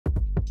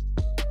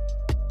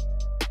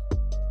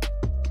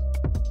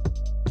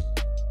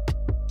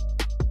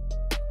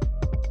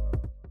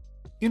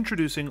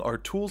Introducing our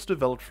tools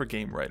developed for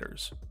game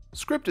writers,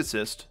 Script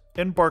Assist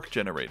and Bark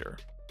Generator.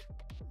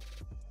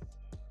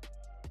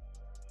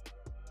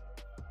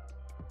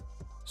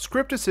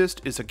 Script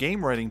Assist is a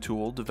game writing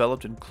tool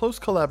developed in close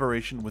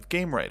collaboration with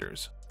game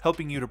writers,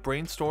 helping you to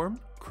brainstorm,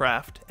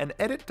 craft, and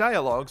edit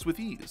dialogues with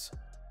ease.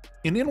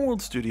 In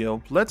Inworld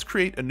Studio, let's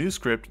create a new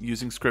script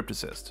using Script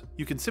Assist.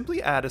 You can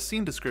simply add a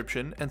scene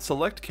description and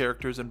select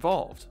characters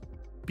involved.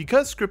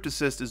 Because Script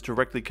Assist is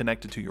directly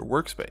connected to your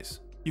workspace,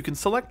 you can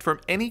select from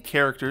any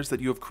characters that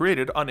you have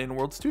created on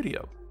Inworld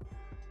Studio.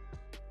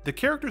 The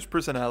characters'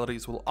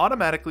 personalities will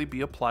automatically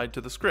be applied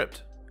to the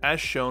script,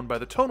 as shown by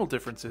the tonal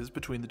differences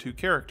between the two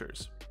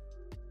characters.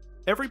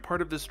 Every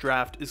part of this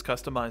draft is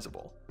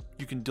customizable.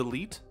 You can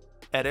delete,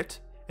 edit,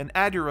 and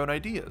add your own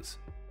ideas.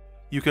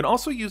 You can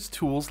also use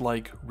tools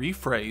like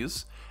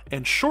rephrase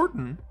and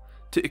shorten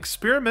to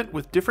experiment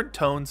with different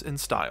tones and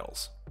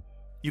styles.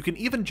 You can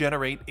even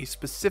generate a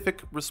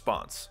specific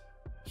response.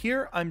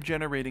 Here I'm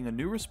generating a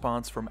new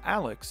response from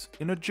Alex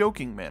in a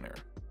joking manner.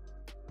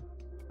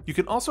 You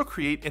can also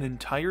create an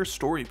entire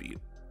story beat,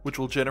 which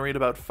will generate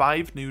about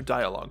 5 new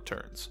dialogue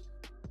turns.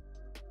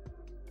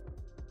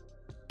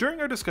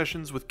 During our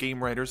discussions with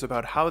game writers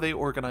about how they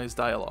organize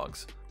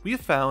dialogues, we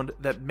have found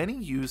that many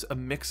use a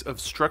mix of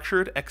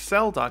structured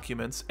Excel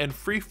documents and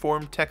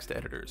free-form text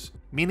editors,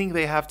 meaning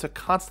they have to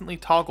constantly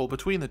toggle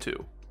between the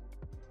two.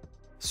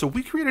 So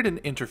we created an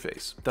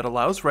interface that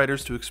allows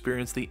writers to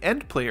experience the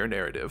end player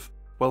narrative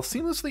while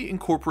seamlessly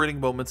incorporating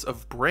moments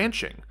of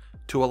branching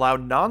to allow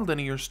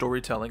non-linear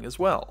storytelling as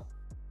well.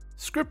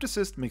 Script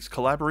Assist makes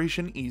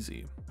collaboration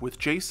easy with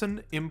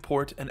JSON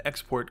import and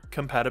export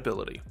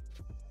compatibility.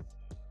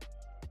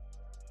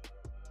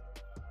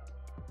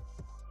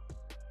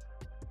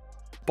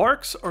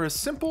 Barks are a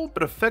simple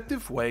but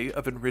effective way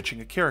of enriching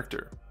a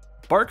character.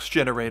 Barks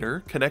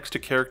Generator connects to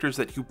characters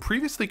that you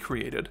previously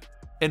created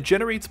and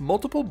generates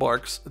multiple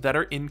barks that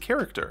are in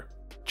character.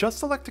 Just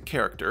select a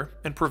character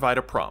and provide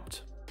a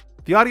prompt.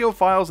 The audio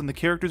files in the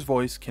character's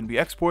voice can be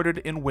exported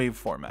in WAV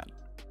format.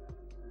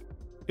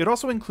 It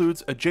also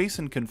includes a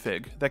JSON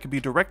config that can be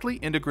directly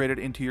integrated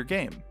into your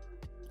game,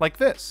 like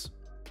this.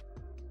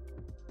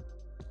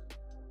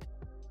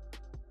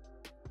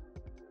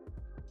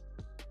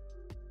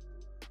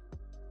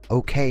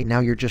 Okay,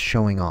 now you're just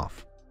showing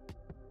off.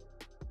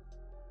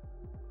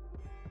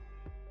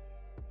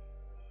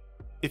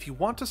 If you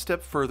want to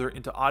step further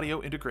into audio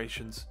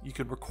integrations, you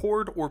can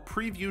record or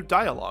preview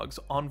dialogues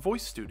on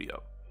Voice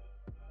Studio.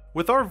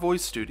 With our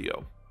Voice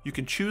Studio, you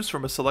can choose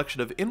from a selection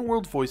of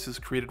in-world voices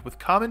created with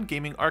common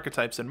gaming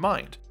archetypes in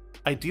mind,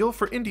 ideal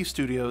for indie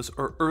studios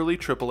or early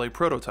AAA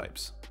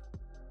prototypes.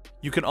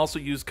 You can also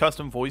use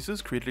custom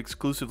voices created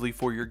exclusively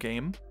for your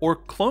game, or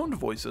cloned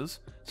voices,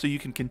 so you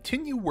can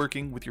continue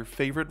working with your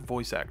favorite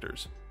voice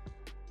actors.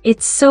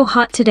 It's so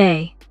hot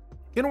today.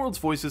 Inworld's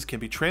voices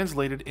can be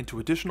translated into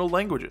additional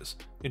languages,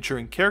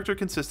 ensuring character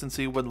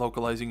consistency when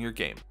localizing your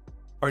game.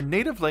 Our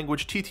native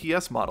language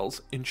TTS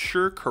models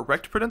ensure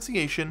correct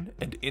pronunciation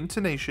and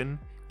intonation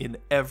in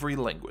every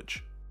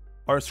language.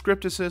 Our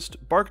Script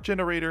Assist, Bark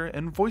Generator,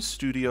 and Voice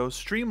Studio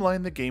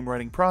streamline the game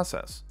writing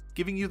process,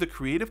 giving you the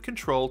creative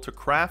control to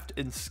craft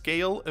and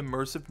scale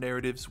immersive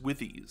narratives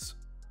with ease.